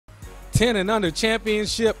10 and under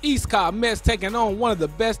championship. East Cobb Mets taking on one of the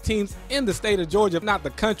best teams in the state of Georgia, if not the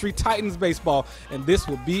country, Titans baseball. And this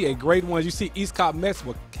will be a great one. As you see, East Cobb Mets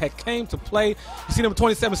came to play. You see number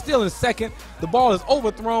 27 still in second. The ball is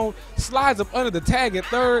overthrown, slides up under the tag at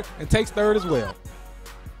third, and takes third as well.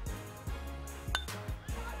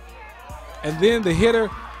 And then the hitter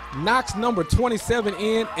knocks number 27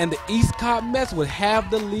 in, and the East Cobb Mets would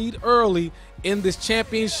have the lead early in this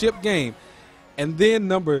championship game. And then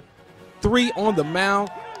number 3 on the mound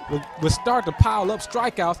would start to pile up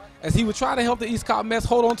strikeouts as he would try to help the East Cobb Mets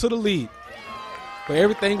hold on to the lead. But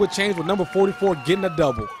everything would change with number 44 getting a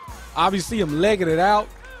double. Obviously, him legging it out,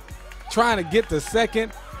 trying to get to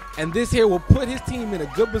second, and this here will put his team in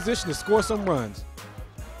a good position to score some runs.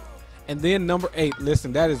 And then number 8,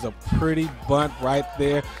 listen, that is a pretty bunt right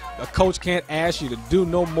there. A coach can't ask you to do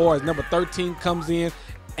no more as number 13 comes in,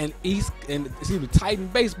 and Titan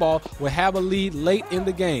baseball will have a lead late in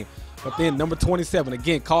the game. But then number 27,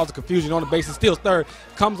 again, causes confusion on the bases, steals third,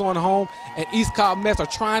 comes on home, and East Cobb Mets are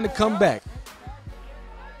trying to come back.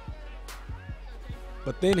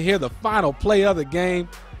 But then here, the final play of the game,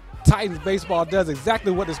 Titans baseball does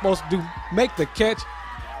exactly what they're supposed to do, make the catch,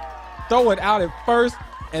 throw it out at first,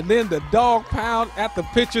 and then the dog pound at the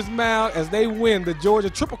pitcher's mound as they win the Georgia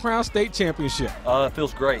Triple Crown State Championship. It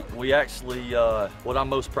feels great. We actually, what I'm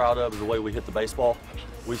most proud of is the way we hit the baseball.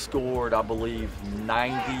 We scored, I believe,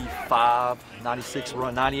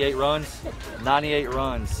 98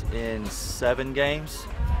 runs in 7 games.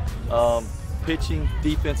 Pitching,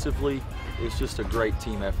 defensively, it's just a great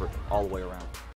team effort all the way around.